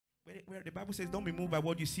where the Bible says, don't be moved by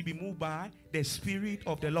what you see, be moved by the Spirit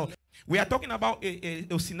of the Lord. We are talking about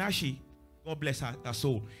OSINACHI. God bless her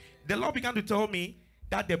soul. The Lord began to tell me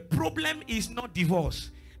that the problem is not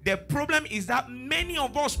divorce. The problem is that many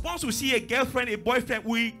of us, once we see a girlfriend, a boyfriend,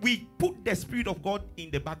 we put the Spirit of God in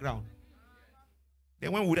the background.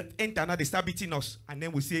 Then when we enter now, they start beating us. And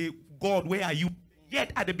then we say, God, where are you?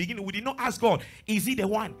 Yet at the beginning, we did not ask God, is he the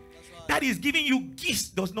one? Right. That is giving you gifts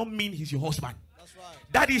does not mean he's your husband. Right.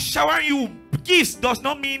 That is showering you gifts does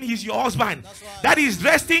not mean he's your husband. Right. That is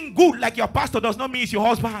dressing good like your pastor does not mean he's your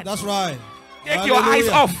husband. That's right. Take Hallelujah. Your eyes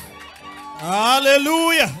off.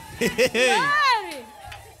 Hallelujah.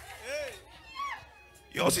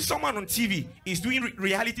 You see someone on TV is doing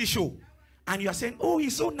reality show. And you are saying, oh,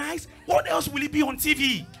 he's so nice. What else will he be on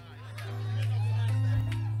TV?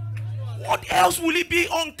 What else will he be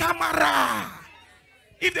on camera?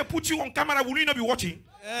 If they put you on camera, will you not be watching?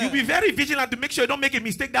 Yeah. You'll be very vigilant to make sure you don't make a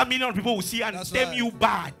mistake that millions of people will see and damn you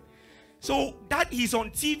bad. So that he's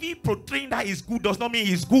on TV portraying that he's good does not mean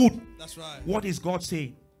he's good. That's right. What is God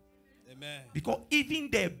saying? Amen. Because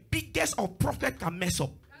even the biggest of prophets can mess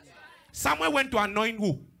up. Samuel went to anoint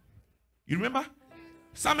who? You remember?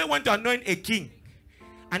 Samuel went to anoint a king.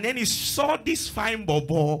 And then he saw this fine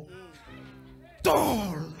bobo.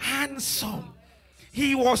 Tall, handsome.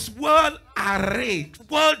 He was well arrayed,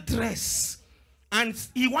 well dressed. And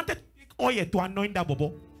he wanted to take oil to anoint that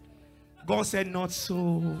bobo. God said, not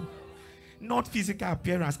so. Not physical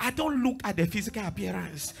appearance. I don't look at the physical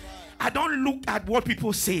appearance. I don't look at what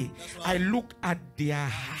people say. I look at their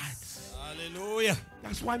hearts. Hallelujah.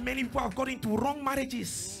 That's why many people have got into wrong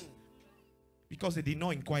marriages. Because they did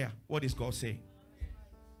not inquire. What is God saying?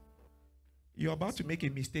 You're about to make a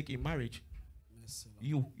mistake in marriage.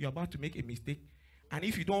 You're about to make a mistake. And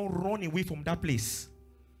if you don't run away from that place,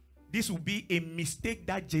 this will be a mistake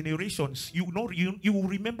that generations, you will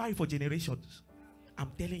remember it for generations.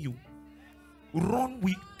 I'm telling you. Run,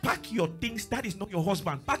 pack your things. That is not your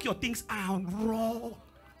husband. Pack your things and run.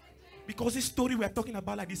 Because this story we're talking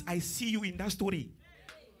about like this, I see you in that story.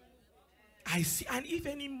 I see. And if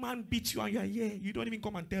any man beats you and you are here, you don't even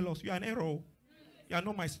come and tell us. You are an error. You are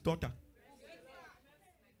not my daughter.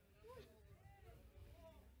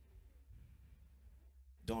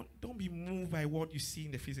 Don't be moved by what you see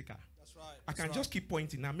in the physical. That's right. I can just keep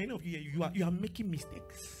pointing. Now, many of you here, you are making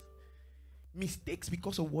mistakes. Mistakes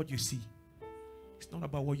because of what you see. It's not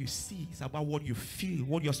about what you see. It's about what you feel,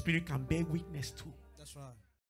 what your spirit can bear witness to. That's right.